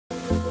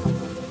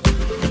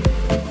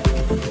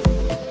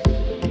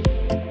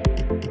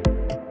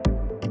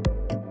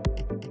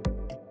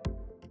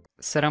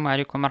السلام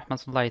عليكم ورحمة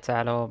الله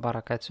تعالى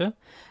وبركاته.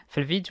 في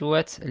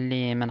الفيديوهات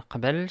اللي من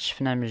قبل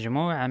شفنا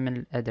مجموعة من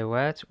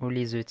الأدوات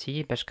ولي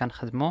زوتي باش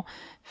كنخدمو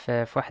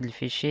في واحد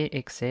الفيشي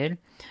إكسل.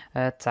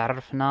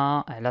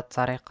 تعرفنا على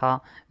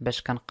الطريقة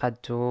باش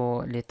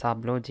كنقادو لي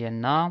طابلو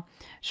ديالنا.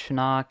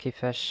 شفنا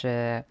كيفاش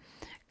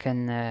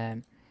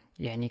كان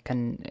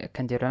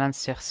كنديرو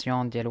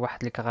لانسيرسيون ديال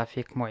واحد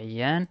الجرافيك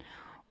معين،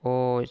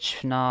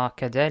 وشفنا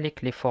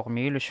كذلك لي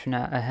فورمول،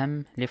 وشفنا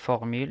اهم لي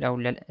فورمول او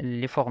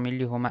لي فورمول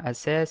اللي هما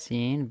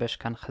اساسيين باش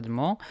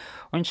كنخدموا.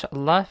 وان شاء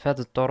الله في هذه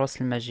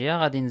الدروس الماجيه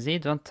غادي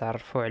نزيدو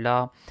نتعرفوا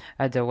على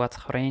ادوات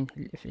اخرين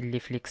اللي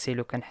في الاكسل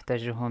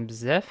وكنحتاجوهم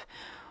بزاف،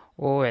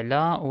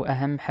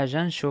 واهم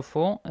حاجه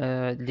نشوفوا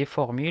لي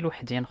فورمول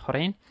وحدين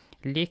اخرين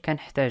اللي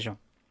كنحتاجو.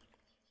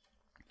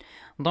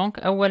 دونك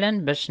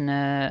اولا باش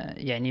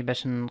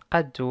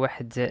نقادو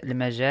واحد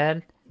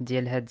المجال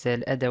ديال هاد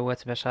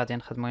الادوات باش غادي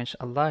نخدمو ان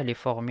شاء الله لي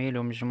فورمول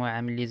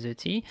ومجموعه من لي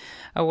زوتي.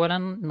 اولا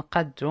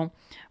نقادو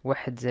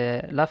واحد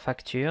لا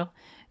فاكتور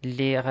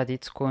اللي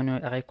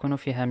غيكونوا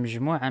فيها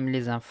مجموعه من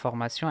لي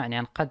زانفورماسيون، يعني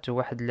نقادو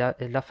واحد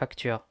لا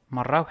فاكتور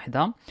مره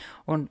واحده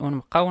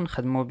ونبقاو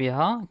نخدمو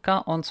بها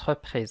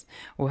كاونتربريز.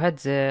 وهاد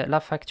لا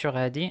فاكتور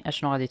هادي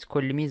اشنو غادي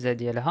تكون الميزه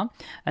ديالها؟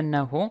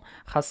 انه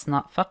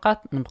خاصنا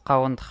فقط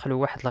نبقاو ندخلو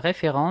واحد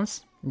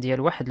الريفيرونس ديال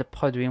واحد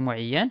البرودوي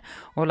معين،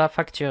 ولا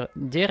فاكتور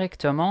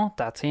ديريكتومون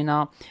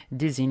تعطينا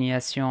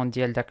ديزينياسيون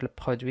ديال داك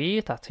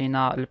البرودوي،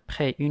 تعطينا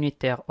البري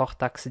يونيتير اور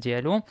تاكس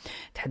ديالو،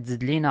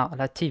 تحدد لينا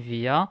لا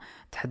تيفيا،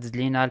 تحدد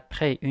لينا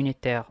البري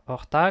يونيتير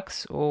اور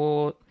تاكس،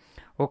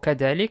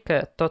 وكذلك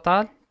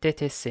التوتال تي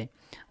تي سي.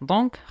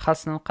 دونك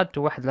خاصنا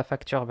نقادو واحد لا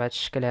فاكتور بهذا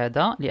الشكل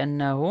هذا،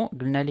 لانه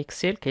قلنا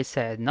ليكسيل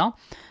كيساعدنا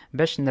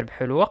باش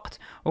نربحوا الوقت،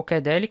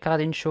 وكذلك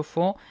غادي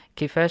نشوفوا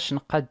كيفاش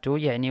نقادو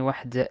يعني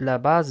واحد لا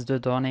باز دو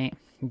دوني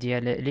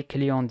ديال لي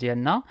كليون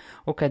ديالنا،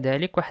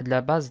 وكذلك واحد لا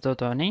باز دو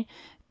دوني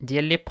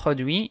ديال لي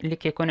برودوي اللي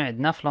كيكونوا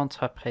عندنا في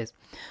لونتربريز.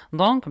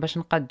 دونك باش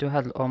نقادو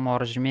هاد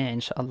الامور جميع ان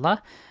شاء الله،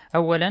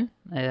 اولا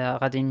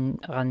غادي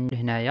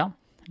هنايا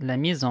لا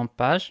ميزون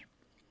باج،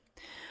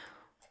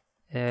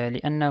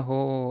 لانه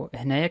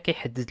هنايا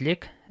كيحدد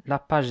لك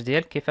لا باج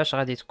ديال كيفاش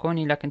غادي تكون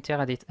الا كنتي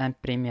غادي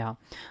تامبريميها.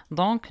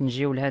 دونك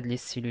نجيو لهاد لي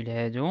سيلول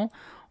هادو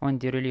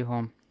ونديرو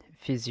ليهم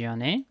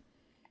فيزيوني،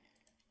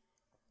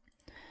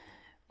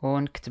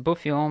 ونكتبو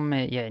فيهم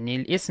يعني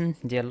الاسم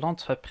ديال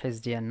لونتربريز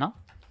ديالنا،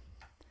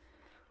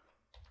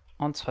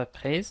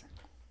 انتربريز.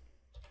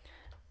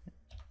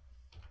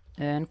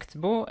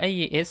 نكتبو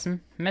اي اسم،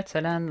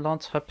 مثلا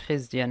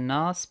لونتربريز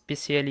ديالنا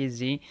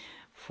سبيسياليزي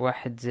في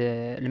واحد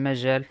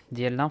المجال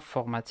ديال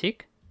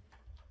لانفورماتيك،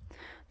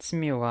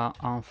 تسميوها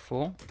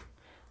انفو،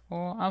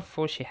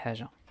 وانفو شي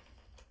حاجه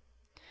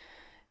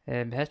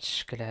بهذا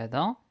الشكل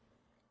هذا.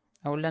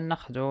 اولا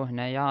ناخدو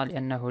هنايا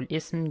لانه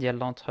الاسم ديال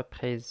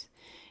لونتربريز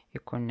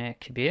يكون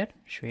كبير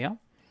شويه.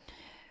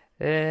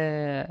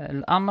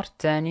 الامر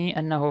الثاني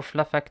انه في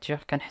لا فاكتور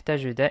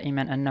كنحتاجو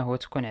دائما انه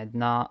تكون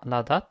عندنا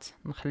لا دات،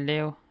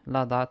 نخليو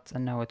لا دات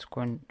انه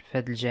تكون في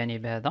هذا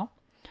الجانب هذا،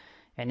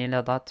 يعني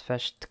لا دات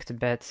فاش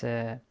تكتبات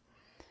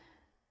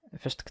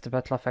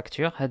لا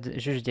فاكتور. هاد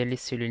جوج ديال لي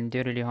سيلول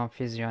نديرو ليهم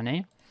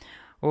فيزيوني.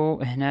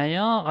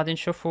 وهنايا غادي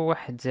نشوفوا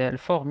واحد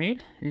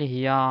الفورمول اللي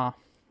هي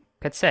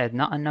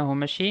كتساعدنا انه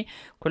ماشي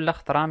كل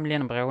خطره ملي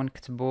نبغيو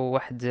نكتبوا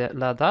واحد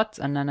لا دات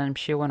اننا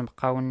نمشيو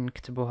ونبقاو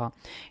نكتبوها،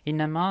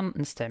 انما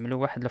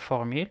نستعملوا واحد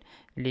الفورمول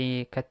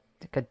اللي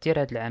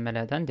كدير هذا العمل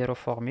هذا. نديرو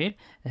فورمول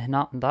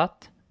هنا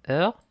دات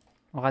اور،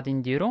 وغادي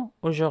نديرو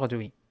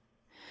اوجوردي.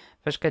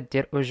 فاش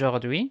كدير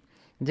اوجوردي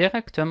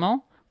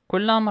ديريكتومون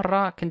كل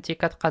مره كنتي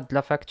كتقاد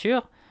لا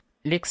فاكتور،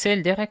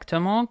 ليكسيل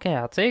ديريكتومون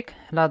كيعطيك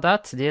لا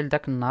دات ديال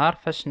داك النهار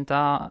فاش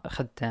انت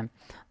خدام.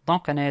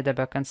 دونك انايا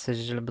دابا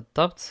كنسجل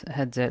بالضبط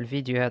هاد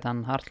الفيديو هذا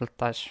نهار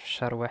 13 في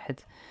شهر 1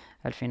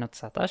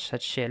 2019.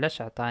 هادشي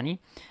علاش عطاني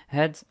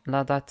هاد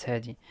لا دات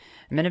هادي.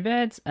 من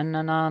بعد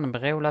اننا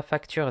نبغيو لا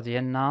فاكتور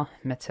ديالنا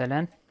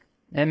مثلا،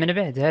 من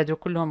بعد هادو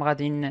كلهم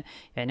غادي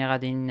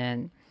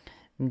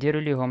نديرو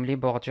ليهم لي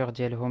بوردور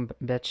ديالهم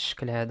بهذا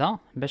الشكل هذا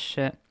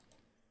باش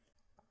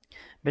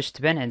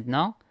تبان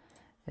عندنا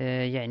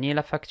يعني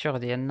لا فاكتور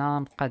ديالنا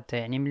مقاده.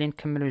 يعني ملي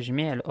نكملوا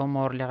جميع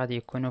الامور اللي غادي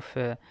يكونوا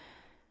في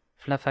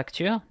لا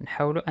فاكتور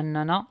نحاولوا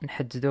اننا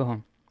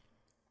نحددوهم.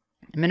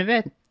 من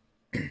بعد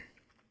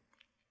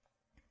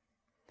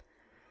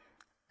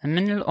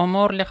من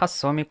الامور اللي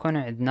خاصهم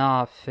يكونوا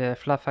عندنا في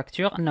لا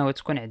فاكتور انه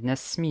تكون عندنا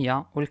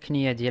السميه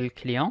والكنيه ديال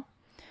الكليون.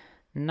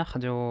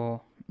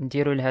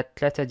 نديروا لها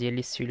 3 ديال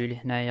لي سيلول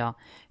هنايا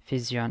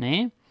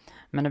فيزيوني.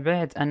 من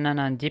بعد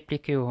اننا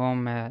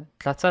نديبليكيوهم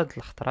 3 د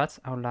الخطرات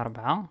او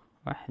 4،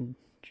 1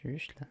 2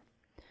 3.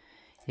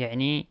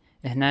 يعني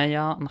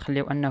هنايا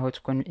نخليو انه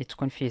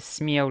تكون فيه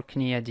السميه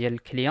والكنيه ديال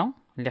الكليون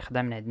اللي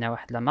خدا من عندنا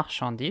واحد لا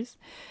مارشانديز،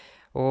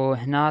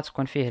 وهنا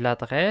تكون فيه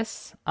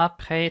لادريس،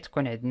 ابري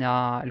تكون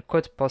عندنا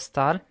الكود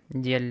بوستال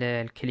ديال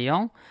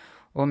الكليون،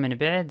 ومن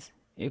بعد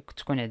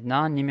تكون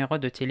عندنا نيميرو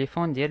دو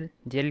تليفون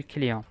ديال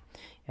الكليون.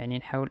 يعني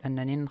نحاول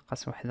انني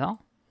نقص وحده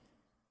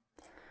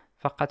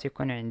فقط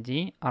يكون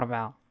عندي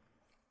 4.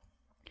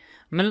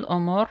 من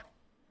الامور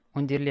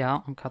وندير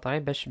ليها انكادري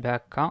باش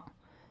بهكا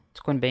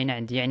تكون باينه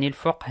عندي. يعني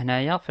الفوق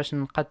هنايا فاش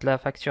نقاد لا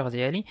فاكتور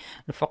ديالي،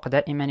 الفوق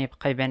دائما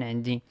يبقى يبان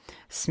عندي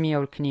السميه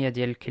والكنيه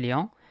ديال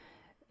الكليون،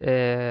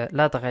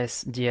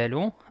 لادريس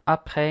ديالو،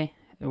 ابري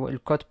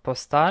الكود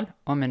بوستال،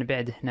 ومن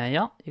بعد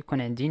هنايا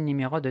يكون عندي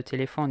النيميرو دو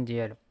تليفون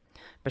ديالو،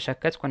 باش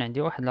هكا تكون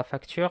عندي واحد لا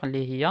فاكتور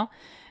اللي هي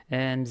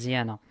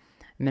مزيانه.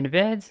 من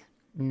بعد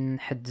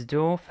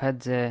نحددو في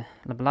هاد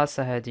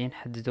البلاصه هادي،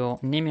 نحددو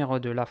النيميرو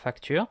دو لا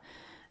فاكتور،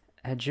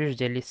 هاد جوج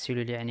ديال لي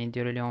سيلول يعني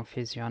نديرو ليهم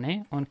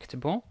فيزيوني،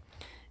 ونكتبو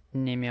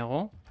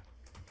numéro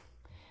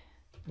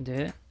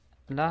de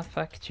la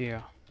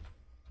facture،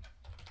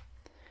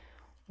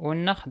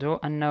 وناخدو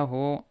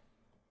انه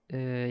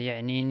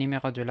يعني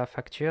numéro de la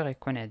facture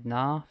يكون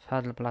عندنا في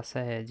هاد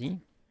البلاصة هادي،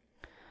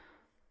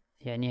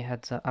 يعني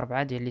هاد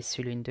 4 ديال لي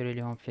سيلول نديرو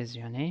ليهم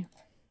فيزيوني،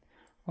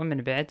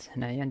 ومن بعد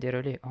هنايا نديرو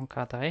ليه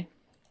انكادري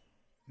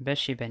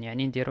باش يبان،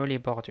 يعني نديرو ليه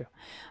بوردور.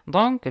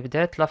 دونك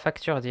بدات لا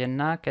فاكتور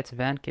ديالنا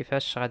كتبان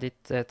كيفاش غادي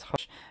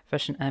تخرج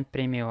فاش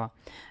نامبريميوها.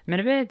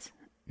 من بعد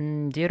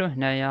نديرو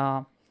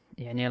هنايا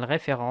يعني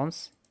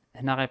الريفيرونس،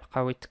 هنا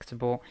غيبقاو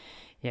يتكتبوا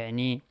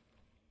يعني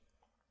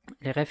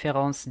لي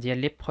ريفيرونس ديال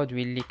لي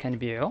برودوي اللي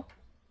كنبيعو،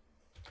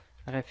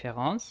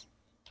 ريفيرونس.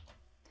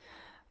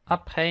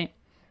 ابري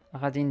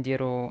غادي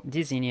نديرو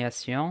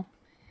ديزينياسيون،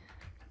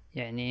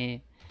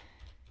 يعني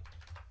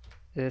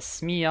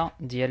السميه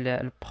ديال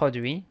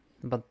البرودوي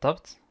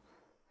بالضبط.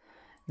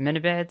 من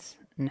بعد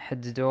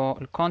نحددو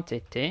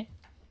الكونتيتي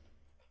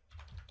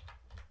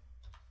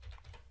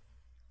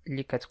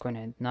اللي كتكون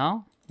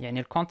عندنا، يعني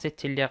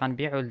الكونتيتي اللي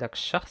غنبيعو لداك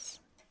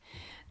الشخص.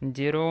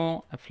 نديرو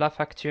في لا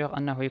فاكتور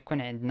انه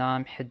يكون عندنا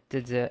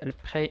محدد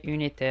البري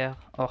يونيتير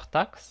اور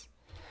تاكس.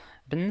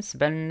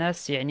 بالنسبه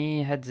للناس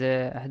يعني هاد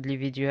لي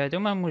فيديو هادو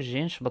ما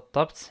موجهينش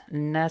بالضبط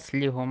الناس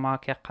اللي هما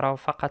كيقراو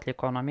فقط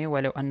ليكونومي،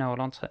 ولو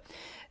انه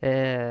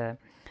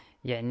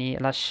يعني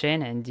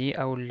لاشين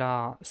عندي او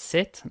لا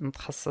سيت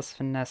متخصص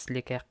في الناس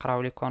اللي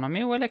كيقراو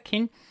ليكونومي،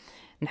 ولكن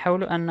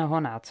نحاولوا انه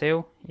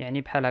نعطيو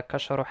يعني بحال هكا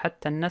شروح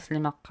حتى الناس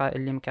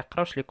اللي ما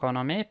كيقراوش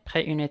ليكونومي.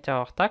 بري يونيتير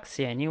اور تاكس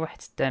يعني واحد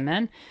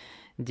الثمن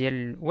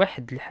ديال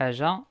واحد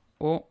الحاجه،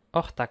 و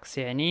اور تاكس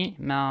يعني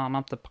ما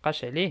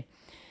مطبقاش عليه،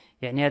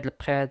 يعني هاد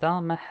البري هذا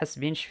ما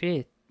حاسبينش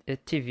فيه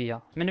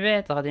التيفيا. من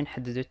بعد غادي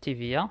نحددو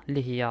التيفيا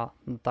اللي هي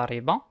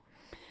الضريبه.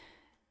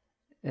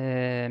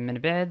 من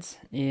بعد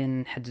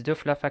نحددو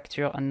في لا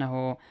فاكتور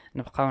انه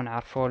نبقاو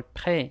نعرفو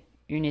البري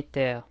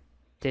يونيتير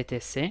تي تي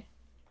سي.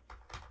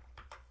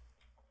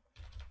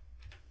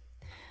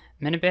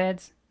 من بعد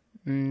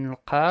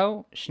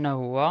نلقاو شنو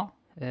هو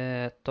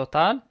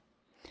التوتال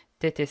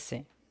تي تي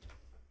سي،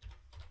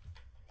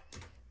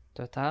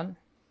 توتال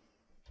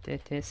تي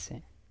تي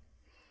سي.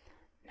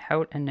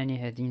 نحاول انني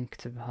هادي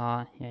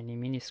نكتبها يعني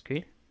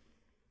مينيسكول.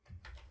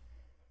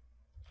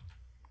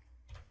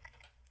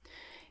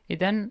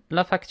 اذا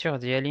لا فاكتور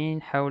ديالي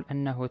نحاول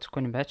انه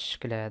تكون بهذا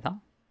الشكل هذا.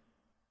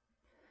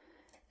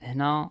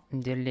 هنا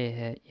ندير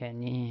ليه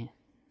يعني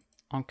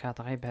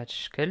انكادري بهذا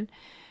الشكل.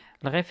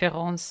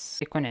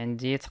 الريفيرونس يكون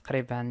عندي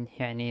تقريبا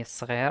يعني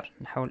صغير،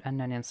 نحاول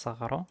انني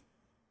نصغره.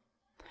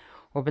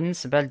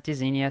 وبالنسبه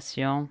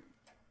للديزينياسيون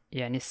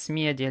يعني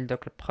السميه ديال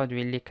دوك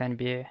البرودوي اللي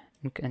كنبيع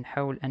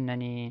نحاول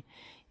انني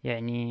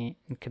يعني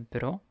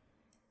نكبرو.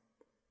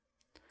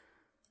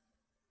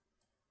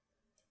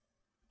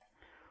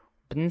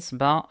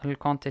 بالنسبه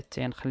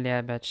للكونتيتي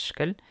نخليها بهذا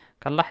الشكل.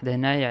 كنلاحظ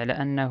هنايا على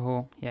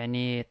انه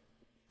يعني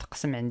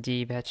تقسم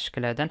عندي بهذا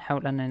الشكل هذا،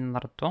 نحاول انني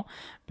نردو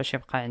باش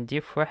يبقى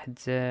عندي في واحد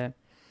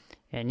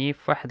يعني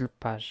في واحد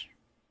الباج.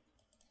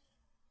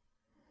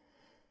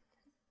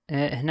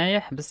 هنايا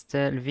حبست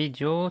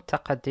الفيديو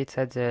تقديت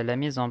هاد لا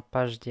ميزون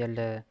باج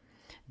ديال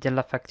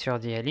لا فاكتور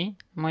ديالي.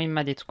 المهم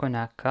غادي تكون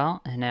هكا.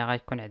 هنا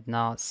غيكون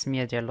عندنا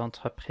السميه ديال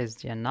لونتربريز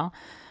ديالنا.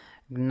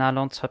 قلنا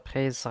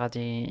لونتربريز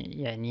غادي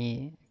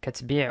يعني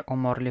كتبيع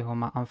امور اللي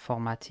هما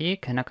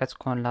انفورماتيك. هنا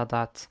كتكون لا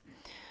دات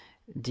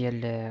ديال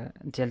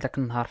داك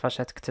النهار فاش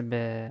تكتب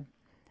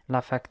لا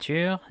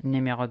فاكتور،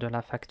 النيميرو دو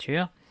لا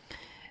فاكتور.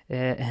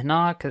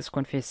 هنا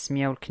كتكون فيه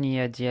السميه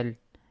والكنيه ديال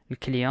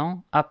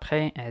الكليون.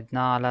 ابري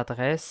عندنا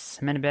لادريس.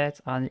 من بعد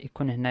غادي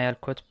يكون هنايا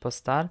الكود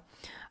بوستال.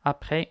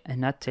 ابري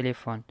هنا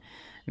التليفون.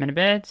 من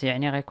بعد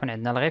يعني غيكون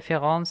عندنا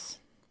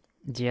الريفيرونس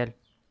ديال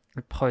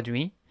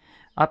البرودوي.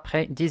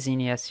 ابري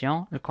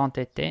ديزينياسيون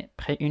الكونتيتي،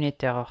 بري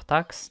يونيتير اور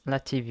تاكس، لا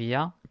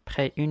تيفيا،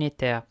 بري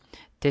يونيتير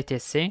تي تي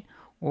سي،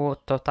 و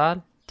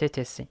توتال تي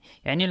تي سي.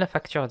 يعني لا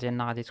فاكتور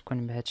ديالنا غادي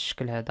تكون بهذا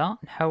الشكل هذا.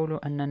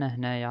 نحاولوا اننا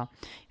هنايا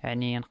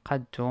يعني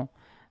نقادو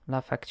لا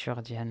فاكتور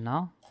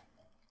ديالنا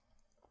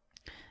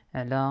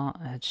على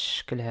هذا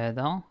الشكل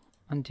هذا،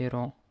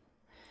 نديرو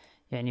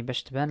يعني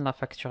باش تبان لا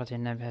فاكتور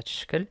ديالنا بهذا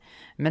الشكل.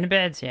 من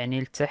بعد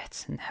يعني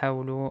لتحت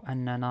نحاولوا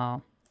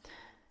اننا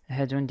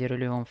هادو نديرو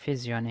ليهم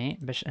فيزيوني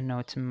باش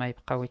انه تما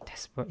يبقاو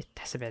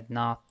يتحسب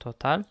عندنا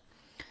التوتال.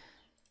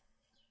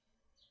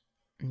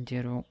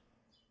 نديرو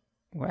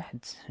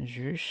 1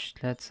 2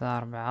 3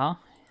 4.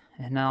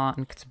 هنا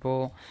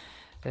نكتبو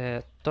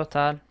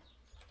التوتال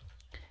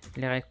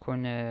اللي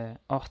غيكون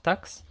اور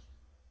تاكس.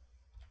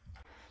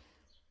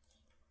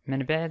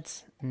 من بعد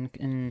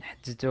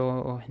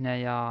نحددو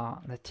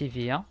هنايا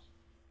التيفيا.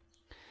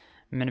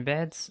 من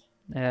بعد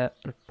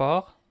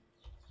البور.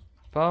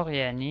 بور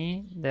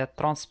يعني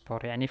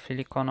ترونسبور، يعني في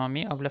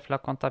ليكونومي اولا في لا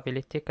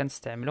كونطابيليتي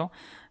كنستعملو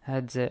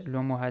هاد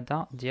لومو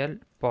هذا ديال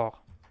بور.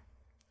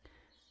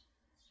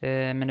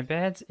 من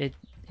بعد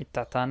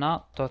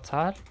تعطانا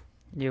توتال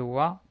اللي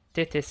هو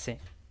تي تي سي.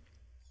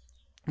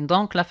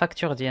 دونك لا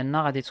فاكتور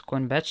ديالنا غادي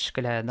تكون بهذا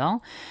الشكل هذا.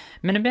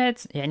 من بعد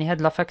يعني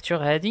هاد لا فاكتور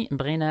هادي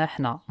بغينا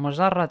حنا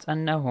مجرد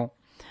انه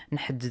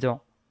نحددو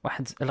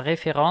واحد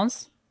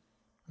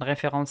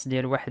الريفيرونس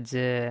ديال واحد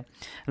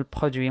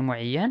البرودوي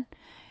معين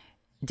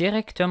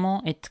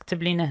ديريكتومون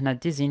يتكتب لينا هنا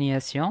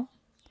ديزينياسيون،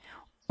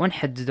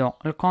 ونحددو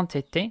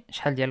الكونتيتي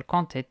شحال ديال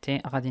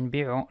الكونتيتي غادي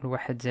نبيعو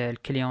لواحد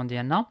الكليون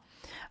ديالنا.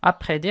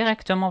 ابري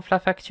ديريكتومون في لا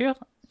فاكتور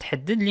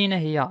تحدد لينا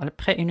هي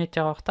البري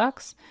يونيتير اور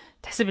تاكس،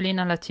 تحسب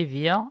لينا لا تي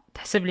في،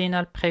 تحسب لينا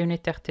البري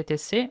يونيتير تي تي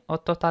سي او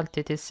توتال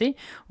تي تي سي،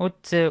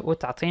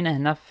 وتعطينا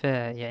هنا في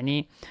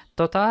يعني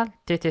توتال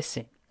تي تي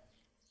سي.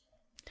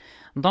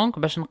 دونك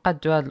باش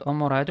نقادو هاد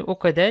الامور هادو،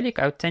 وكذلك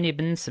عاوتاني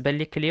بالنسبه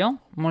للكليون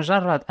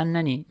مجرد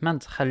انني ما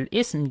ندخل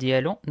الاسم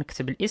ديالو،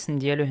 نكتب الاسم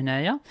ديالو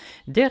هنايا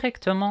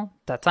ديريكتومون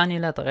تعطاني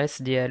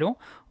لادريس ديالو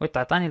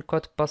وتعطاني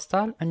الكود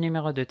بوستال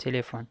النيميرو دو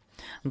تليفون.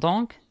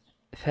 دونك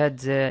في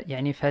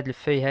هاد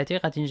الفوي هادي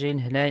غادي نجي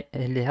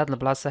لهاد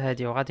البلاصه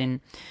هادي وغادي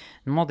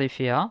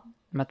نموديفيها،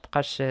 ما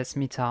تبقاش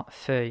سميتها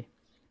فوي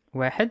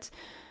واحد،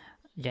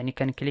 يعني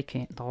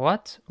كنكليكي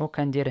دغوات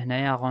وكندير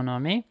هنايا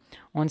غونومي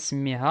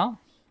ونسميها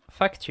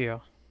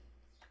فاكتور.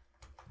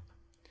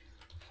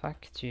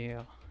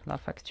 لا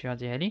فاكتور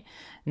ديالي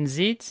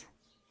نزيد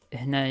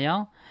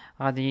هنايا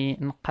غادي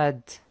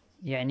نقاد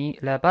يعني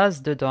لا باز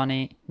دو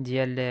دوني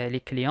ديال لي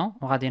كليون،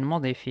 وغادي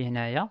نموديفي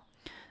هنايا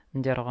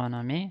ندير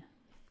غونومي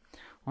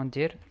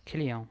وندير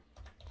كليون.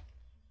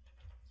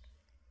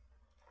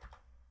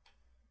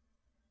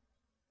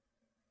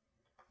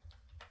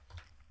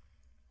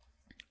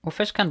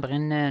 وفاش كنبغي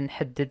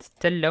نحدد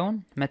حتى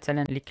اللون،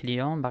 مثلا لي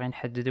كليون باغي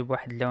نحددو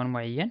بواحد اللون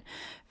معين،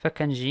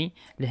 فكنجي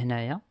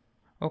لهنايا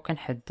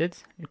وكنحدد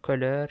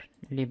الكولور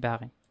اللي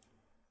باغي.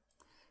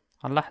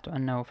 غنلاحظوا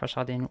انه فاش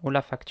غادي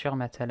نقول فاكتور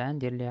مثلا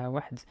ندير ليها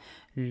واحد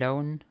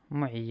اللون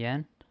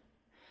معين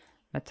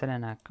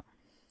مثلا هكا،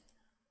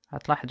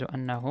 غتلاحظوا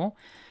انه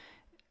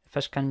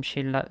فاش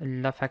كنمشي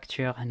لا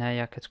فاكتور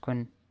هنايا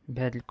كتكون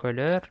بهذا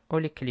الكولور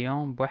ولي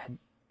كليون بواحد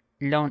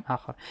لون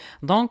اخر.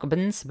 دونك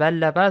بالنسبه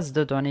لا باز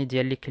دو دوني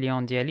ديال لي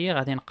كليون ديالي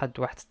غادي نقاد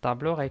واحد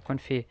الطابلو غيكون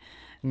فيه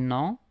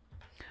نون،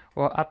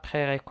 و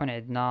ابري غيكون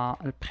عندنا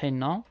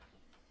البرينون،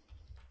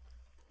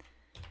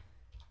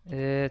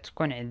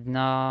 تكون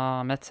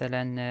عندنا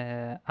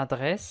مثلا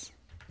ادريس،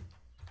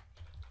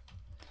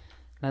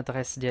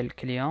 لادريس ديال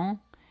الكليون،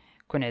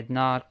 يكون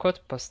عندنا الكود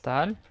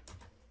بوستال،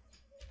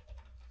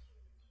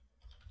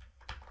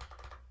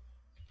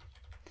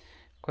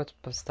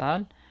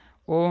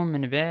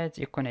 ومن بعد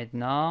يكون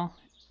عندنا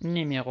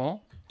النيميرو،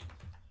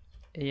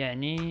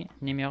 يعني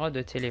نيميرو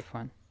دو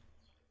تليفون.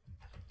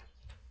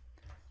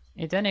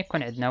 اذا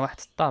يكون عندنا واحد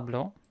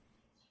الطابلو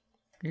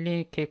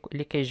اللي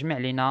كيجمع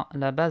لينا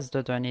لا باز دو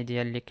دوني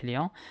ديال لي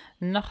كليون.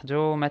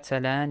 ناخدو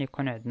مثلا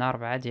يكون عندنا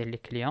 4 ديال لي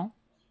كليون،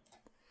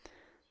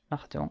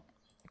 ناخدو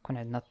يكون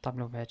عندنا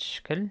الطابلو بهذا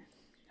الشكل،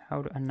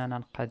 نحاولوا اننا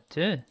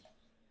نقادوه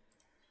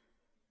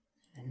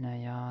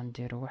هنايا،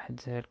 نديرو واحد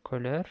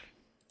الكولور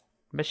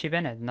باش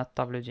يبان عندنا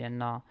الطابلو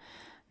ديالنا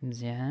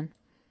مزيان.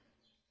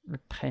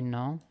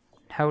 البرينون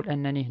نحاول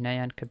انني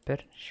هنايا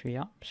نكبر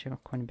شويه باش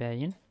يكون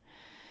باين.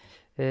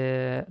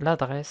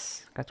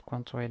 لادريس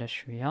كتكون طويله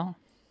شويه،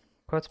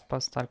 كود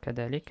بوستال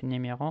كذلك،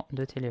 نيميرو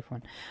دو تليفون.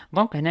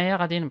 دونك هنايا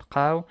غادي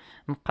نبقاو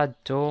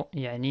نقادو،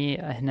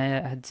 يعني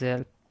هنايا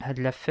هاد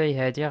لافاي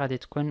هادي غادي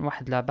تكون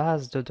واحد لا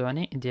باز دو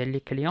دوني ديال لي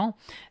كليون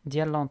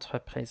ديال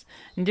لونتربريز.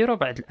 نديرو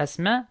بعض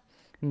الاسماء،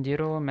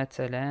 نديرو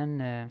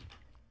مثلا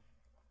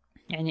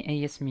يعني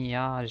اي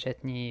سميه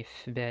جاتني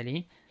في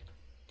بالي،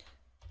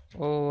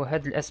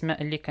 وهاد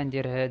الاسماء اللي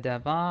كنديرها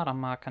دابا راه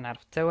ما كنعرف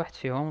حتى واحد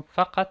فيهم،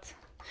 فقط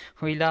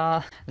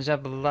وإلا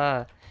جاب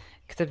الله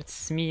كتبت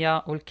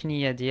السميه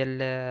والكنيه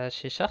ديال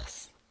شي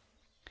شخص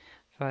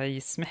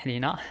فيسمح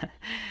لينا.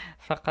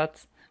 فقط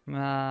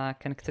ما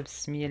كنكتب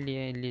السميه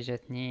اللي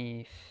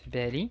جاتني في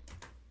بالي.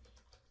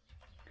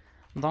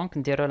 دونك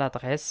نديرو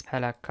لادريس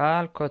بحال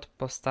هكا، الكود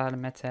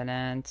بوستال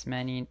مثلا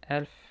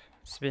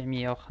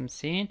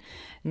 80750،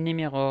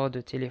 النيميرو دو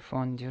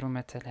تليفون نديرو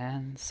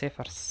مثلا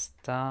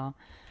 06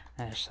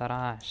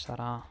 10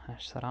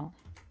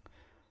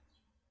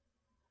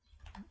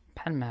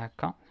 بحال ما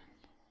هكا.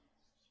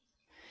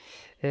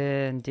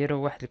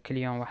 نديرو واحد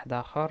الكليون واحد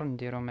اخر،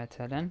 نديرو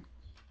مثلا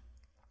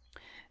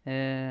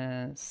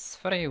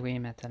صفريوي،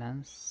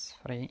 مثلا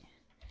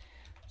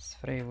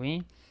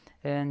صفريوي.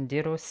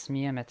 نديرو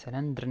السمية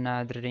مثلا،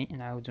 درنا دري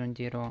نعاودو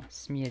نديرو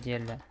السمية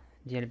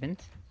ديال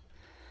بنت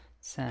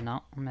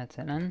سنة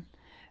مثلا.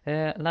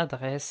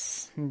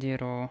 لادغيس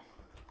نديرو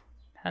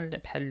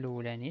بحال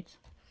الاولانيت،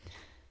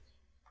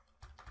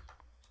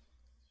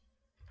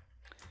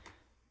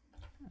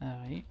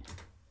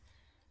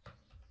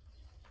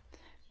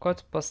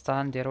 كود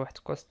بوستال ندير واحد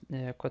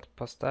كود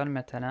بوستال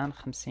مثلا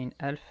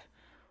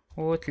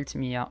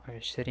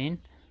 50320.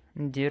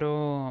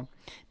 نديرو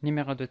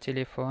نيميرو دو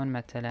تليفون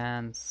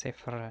مثلا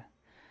 0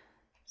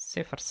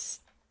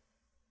 6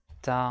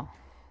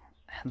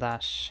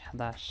 11.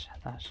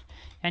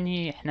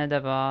 يعني حنا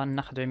دابا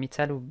ناخدو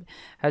مثال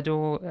هاد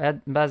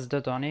باز دو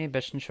دوني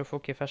باش نشوفو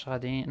كيفاش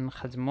غادي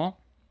نخدمو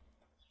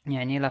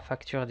يعني لا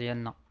فاكتور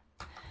ديالنا.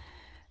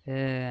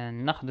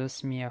 ناخدو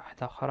سمية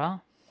وحدة اخرى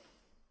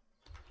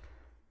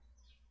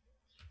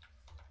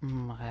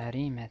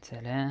مغاري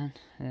مثلا.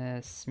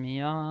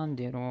 السمية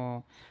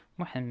نديرو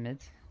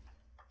محمد.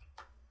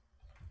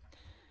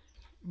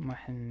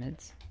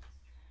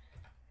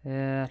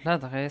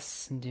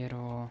 لادغيس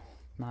نديرو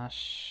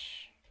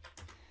 12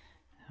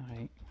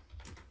 غي.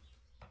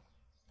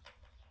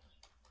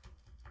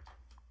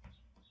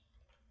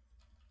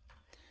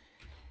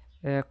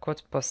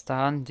 كود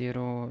بوستال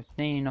نديرو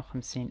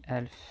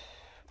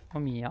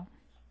 52100.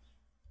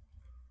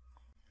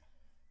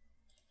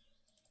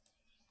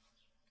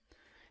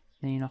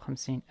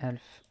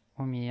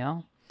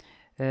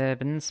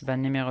 بالنسبة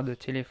للنيميرو دو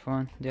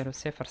تليفون نديرو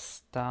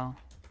 06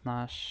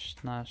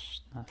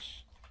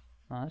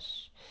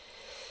 12.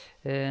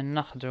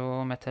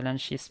 ناخدو مثلا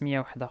شي سمية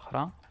وحدة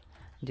اخرى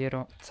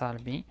نديرو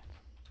طالبي.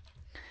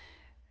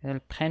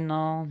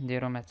 البرينون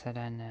نديرو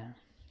مثلا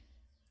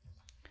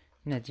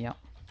نادية.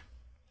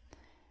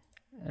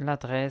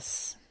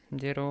 لادغيس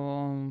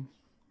نديرو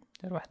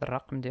واحد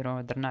الرقم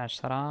درنا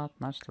 10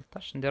 12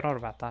 13 نديرو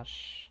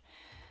 14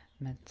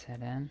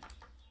 مثلا.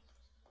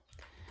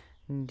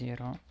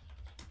 نديرو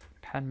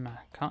بحال ما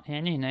هكا.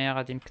 يعني هنايا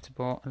غادي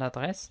نكتبو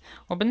لادغيس.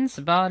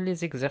 وبالنسبه لي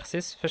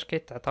زيكزارسيس فاش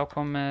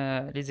كيتعطاوكم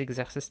لي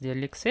زيكزارسيس ديال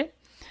الاكسيل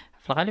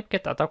في الغالب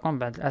كيتعطاوكم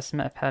بعض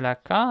الاسماء بحال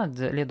هكا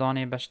لي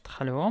دوني باش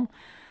تدخلوهم.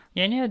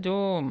 يعني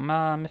هادو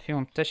ما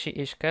فيهم حتى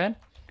شي اشكال.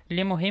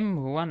 اللي مهم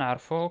هو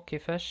نعرفو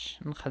كيفاش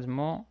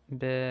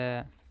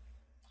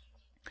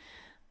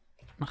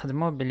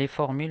نخدمو بلي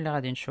فورمول اللي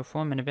غادي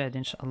نشوفو من بعد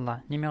ان شاء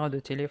الله. نيميرو دو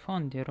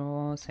تليفون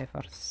نديرو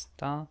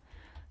 06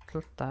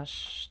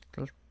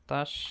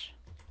 13.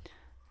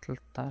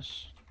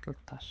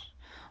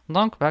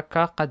 دونك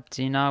بهكا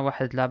قدينا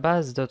واحد لا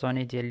باز دو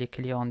دوني ديال لي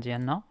كليون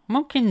ديالنا.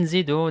 ممكن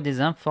نزيدو دي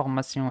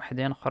زانفورماسيون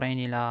وحدين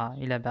اخرين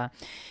الى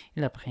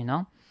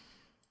بغينا.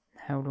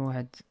 نحاولو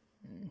هاد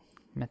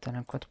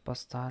مثلا كود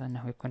بوستال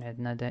انه يكون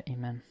عندنا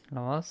دائما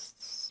الوسط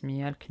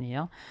السميه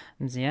الكنيه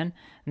مزيان.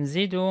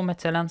 نزيدو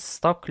مثلا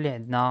ستوك اللي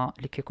عندنا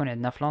اللي كيكون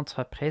عندنا في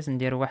لونتربريز.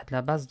 نديرو واحد لا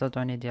باز دو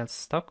دوني ديال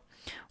ستوك.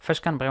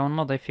 وفاش كنبغيو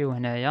نضيفيو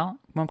هنايا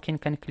ممكن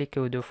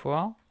كنكليكيو دو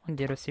فوا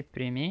ونديرو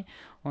سيبريمي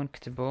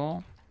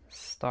ونكتبو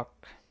ستوك.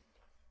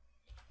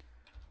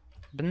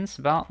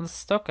 بالنسبه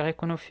للستوك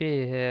غيكونوا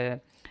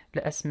فيه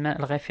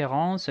الاسماء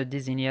الريفيرونس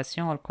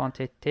ديزينياسيون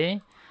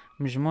الكونتيتي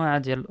مجموعه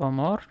ديال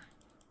الامور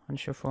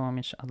نشوفوهم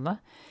ان شاء الله.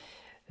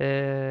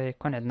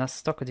 يكون عندنا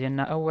الستوك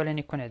ديالنا. اولا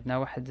يكون عندنا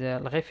واحد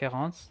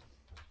الريفيرونس.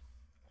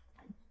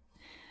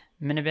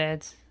 من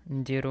بعد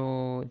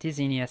نديرو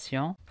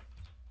ديزينياسيون.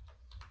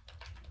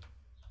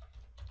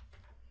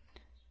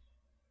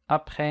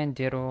 ابخي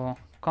نديرو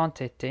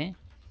كونتيتي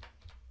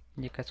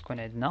اللي كتكون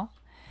عندنا.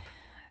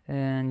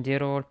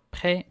 نديرو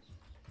البري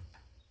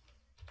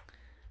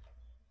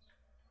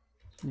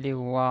اللي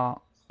هو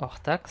اور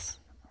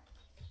تاكس.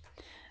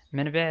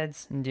 من بعد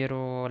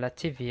نديرو لا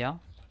تيفيا.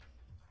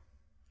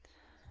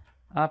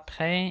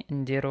 ابخي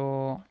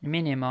نديرو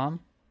مينيموم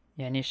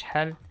يعني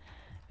شحال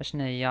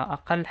اشنا هي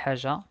اقل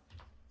حاجه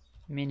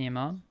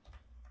مينيموم.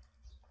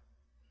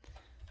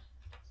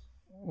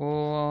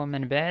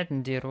 ومن بعد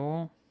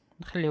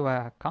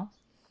نخليوها هكا.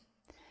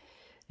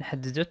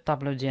 نحددو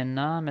الطابلو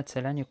ديالنا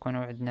مثلا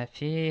يكونوا عندنا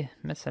فيه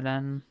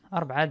مثلا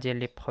 4 ديال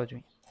لي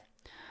برودوي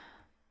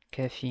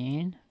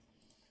كافيين.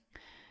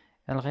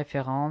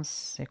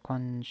 الريفيرونس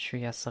يكون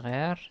شويه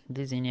صغير.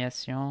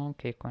 ديزينياسيون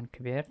كيكون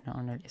كبير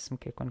لان الاسم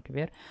كيكون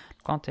كبير.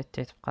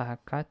 الكونتيتي تبقى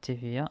هكا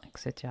تيفيا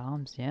اكسيتيرا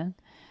مزيان.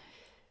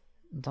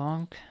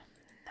 دونك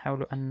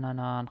نحاولو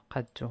اننا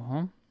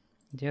نقادوهم.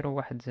 نديرو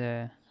واحد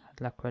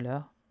لا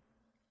كولور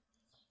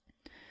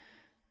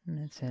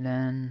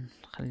مثلا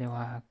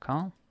نخليوها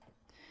هكا.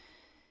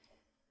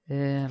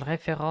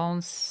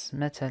 الريفيرونس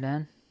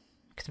مثلا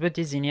نكتبو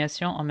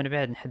ديزينياسيون ومن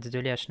بعد نحددو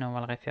ليها شنو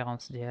هو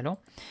الريفيرونس ديالو.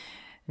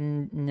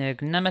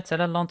 قلنا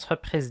مثلا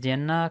لونتربريز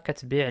ديالنا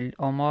كتبيع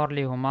الامور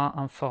اللي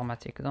هما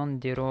انفورماتيك. دونك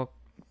نديرو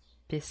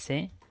بي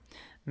سي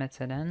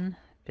مثلا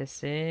بي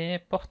سي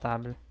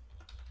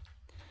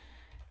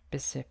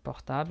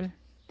بورتابل.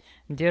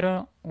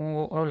 نديرو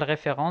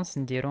الريفيرونس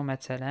نديرو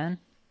مثلا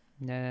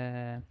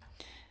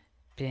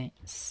بي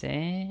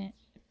سي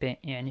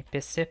يعني بي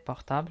سي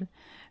بورتابل.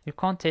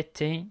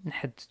 الكونتيتي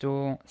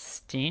نحددو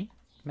 60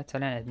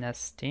 مثلا عندنا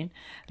 60.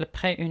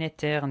 البري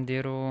اونيتير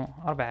نديرو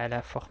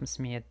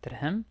 4500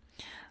 درهم.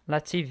 لا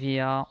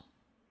تيفيا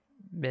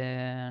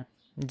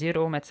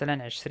نديرو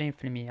مثلا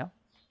 20%.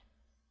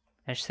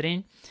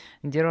 20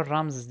 نديرو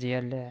الرمز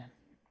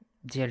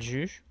ديال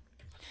جوج.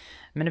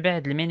 من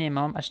بعد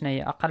المينيموم اشنا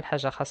هي اقل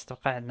حاجه خاص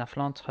تبقى عندنا في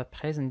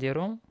لونتربريز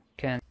نديرو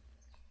كان.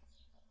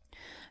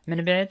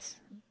 من بعد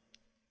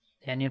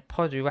يعني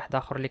البرودوي واحد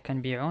اخر اللي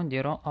كنبيعو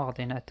نديرو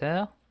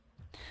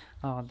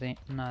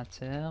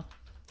اورديناتور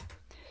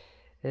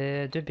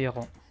دو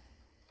بيرو.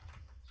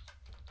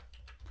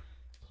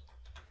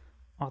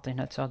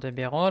 اورديناتور دو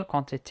بيرو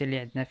الكونتيتي اللي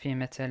عندنا فيه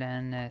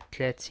مثلا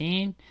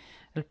 30.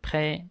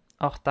 البري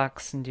اور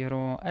تاكس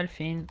نديرو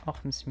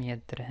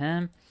 2500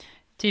 درهم.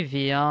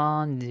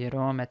 تيفيا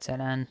نديرو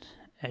مثلا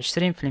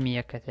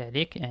 20%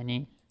 كذلك،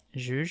 يعني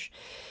جوج.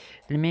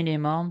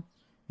 المينيموم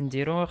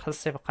نديرو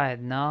خاص يبقى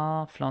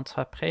عندنا في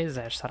لونتربريز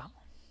 10.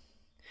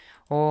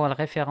 و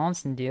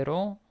الريفيرونس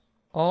نديرو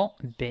او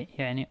بي،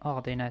 يعني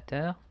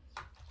اورديناتور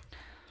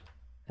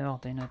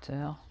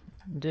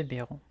دو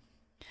بيرو.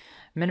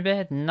 من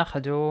بعد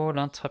ناخدو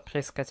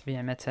لونتربريز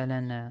كتبيع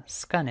مثلا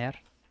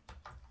سكانير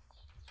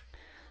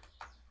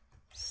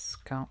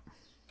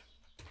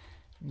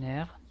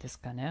دي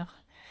سكانير.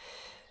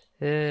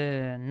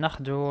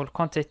 ناخدو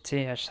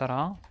الكونتيتي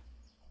 10.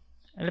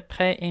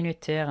 البري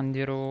انيتير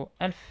نديرو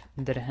 1000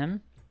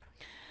 درهم.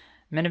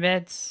 من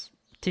بعد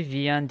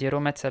تيفيا نديرو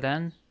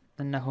مثلا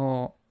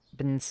انه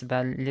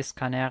بالنسبه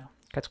للسكانير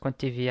كتكون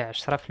تيفيا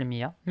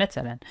 10%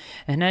 مثلا.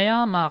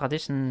 هنايا ما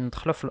غاديش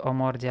ندخلو في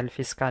الامور ديال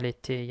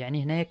الفيسكاليتي،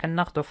 يعني هنايا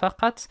كناخدو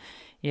فقط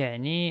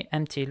يعني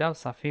امثله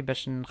وصافي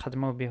باش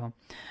نخدمو بهم.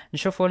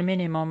 نشوفو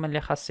المينيموم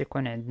اللي خاص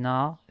يكون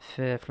عندنا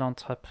في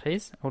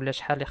لونتربريز، ولا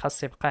شحال اللي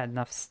خاص يبقى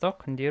عندنا في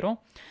ستوك نديرو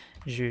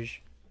جوج.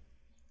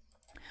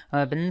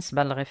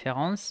 بالنسبه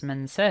للريفيرونس ما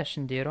ننساش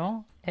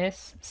نديرو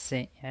اس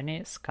سي،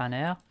 يعني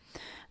سكانير.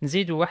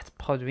 نزيدو واحد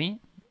برودوي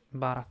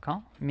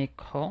بركه،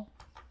 ميكرو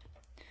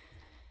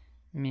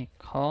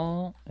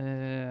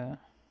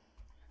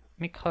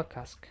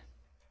كاسك،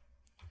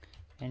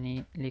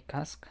 يعني لي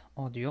كاسك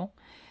اوديو.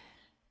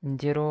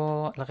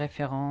 نديرو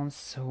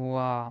الريفيرونس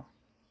هو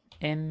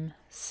ام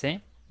سي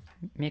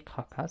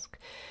ميكرو كاسك.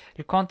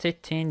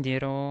 الكونتيتي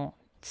نديرو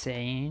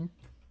 90.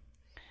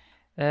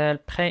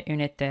 البري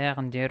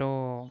يونيتير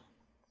نديرو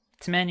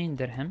 80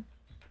 درهم.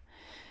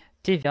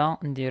 تيفيا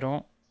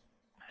نديرو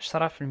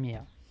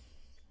 10%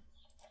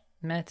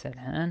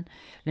 مثلا.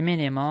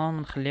 المينيموم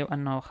نخليو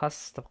انه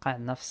خاص تبقى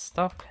عندنا في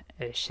ستوك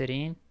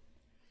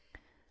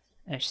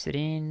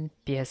 20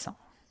 بياسة.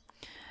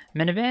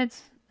 من بعد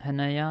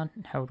هنايا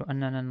نحاولو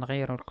اننا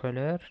نغيرو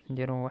الكولور،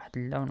 نديرو واحد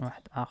اللون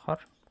واحد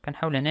اخر.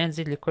 كنحاول هنا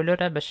نزيد لي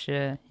كولور باش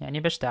يعني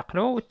باش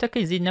تعقلو، وحتى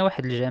كيزيدنا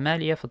واحد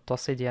الجماليه في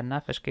الدوسي ديالنا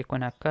فاش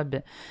كيكون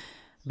هكا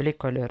بلي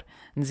كولور.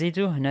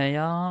 نزيدو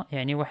هنايا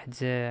يعني واحد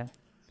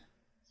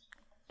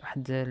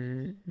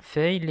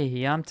الفاي اللي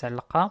هي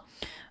متعلقه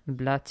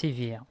بلا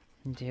تيفيا،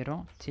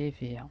 نديرو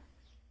تيفيا.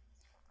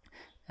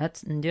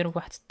 نديرو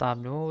واحد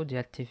الطابلو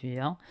ديال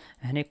تيفيا.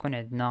 هنا يكون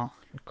عندنا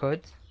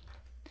الكود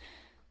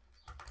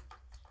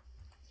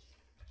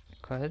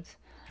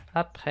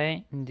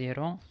ابخي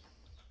نديرو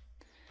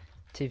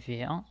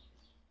تيفيا.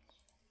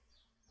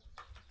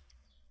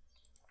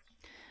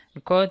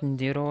 الكود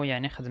نديرو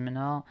يعني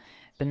خدمنا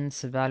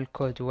بالنسبة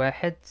للكود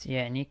واحد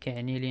يعني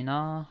كيعني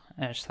لينا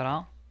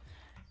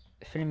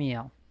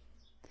 10%.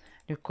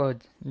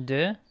 الكود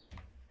 2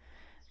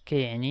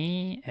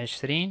 كيعني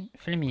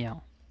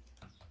 20%.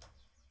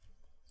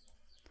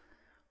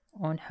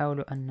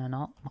 ونحاولو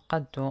اننا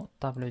نقادو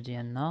الطابلو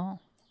ديالنا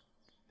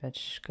بهذا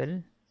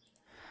الشكل.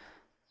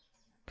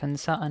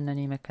 كنسى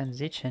انني ما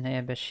كنزيدش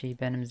هنايا باش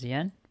يبان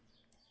مزيان.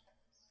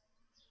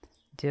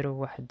 نديرو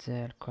واحد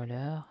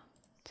الكولور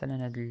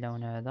مثلا هاد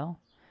اللون هذا،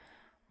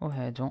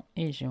 وهادو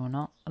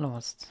يجيونا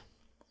الوسط.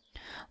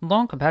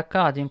 دونك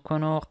بهكا غادي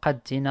نكونو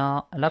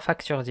قدينا لا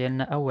فاكتور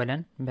ديالنا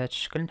اولا بهذا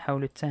الشكل.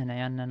 نحاولو حتى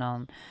هنايا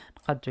اننا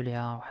نقادو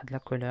ليها واحد لا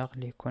كولور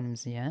اللي يكون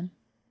مزيان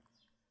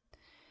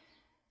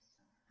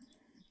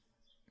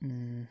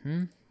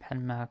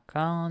بحال ما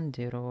هكا.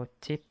 نديرو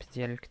تيب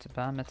ديال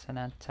الكتابة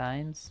مثلا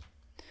تايمز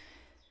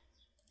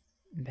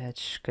بهذا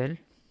الشكل.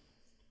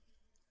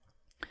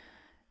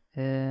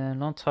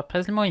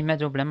 لونتربريز المهم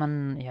هادو بلا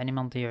ما يعني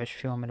ما نضيعوش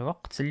فيهم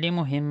الوقت. اللي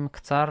مهم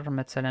كتر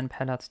مثلا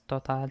بحال هاد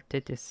التوتال تي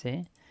تي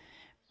سي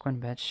يكون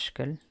بهذا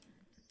الشكل.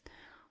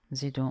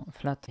 نزيدو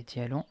فلاطي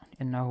ديالو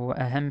لانه هو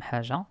اهم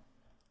حاجه.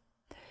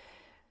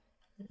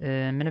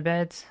 من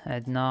بعد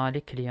عندنا لي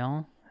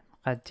كليون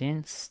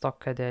قادين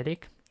ستوك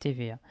كذلك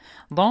تيفيا.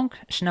 دونك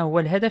شنو هو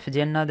الهدف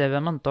ديالنا دابا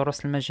من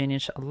الدروس المجانيه ان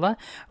شاء الله؟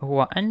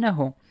 هو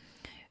انه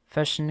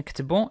فاش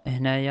نكتبو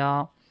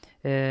هنايا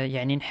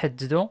يعني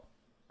نحددو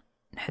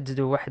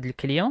واحد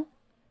الكليون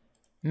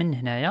من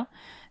هنايا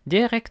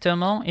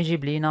ديريكتومون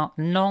يجيب لينا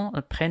النون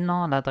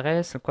البرينون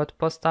لادريس الكود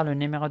بوستال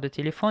والنيميرو دو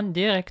تليفون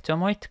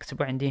ديريكتومون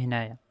يتكتبوا عندي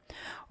هنايا.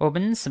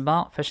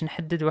 وبالنسبه فاش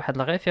نحدد واحد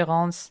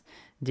الريفيرونس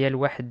ديال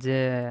واحد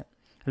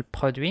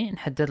البرودوي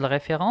نحدد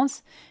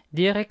الريفيرونس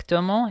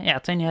ديريكتومون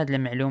يعطيني هاد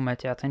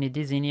المعلومات، يعطيني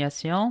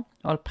ديزينياسيون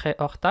او البري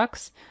اور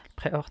تاكس.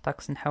 البري اور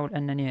تاكس نحاول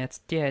انني هاد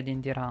تي هادي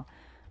نديرها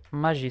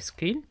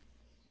ماجيسكيل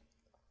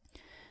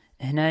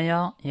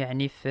هنايا.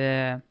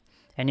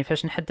 يعني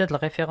فاش نحدد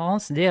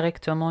الريفيرونس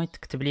ديريكتومون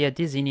يكتب ليا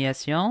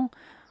ديزينياسيون،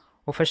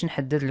 وفاش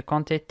نحدد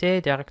الكونتيتي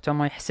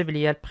ديريكتومون يحسب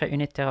ليا البري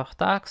يونيتير اور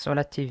تاكس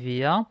ولا تي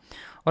في ا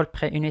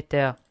والبري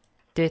يونيتير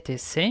تي تي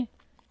سي.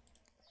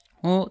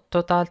 و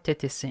توتال تي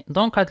تي سي.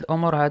 دونك هاد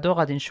الامور هادو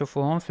غادي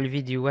نشوفوهم في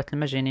الفيديوهات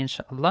المجانين ان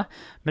شاء الله،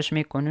 باش ما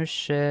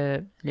يكونوش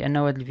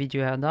لانه هاد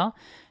الفيديو هذا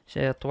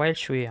طويل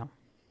شويه.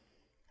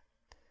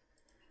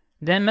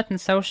 دائما ما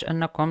تنساوش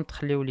انكم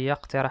تخليو لي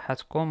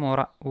اقتراحاتكم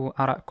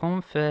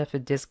وارائكم في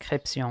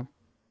الديسكريبسيون.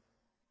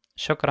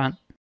 شكرا.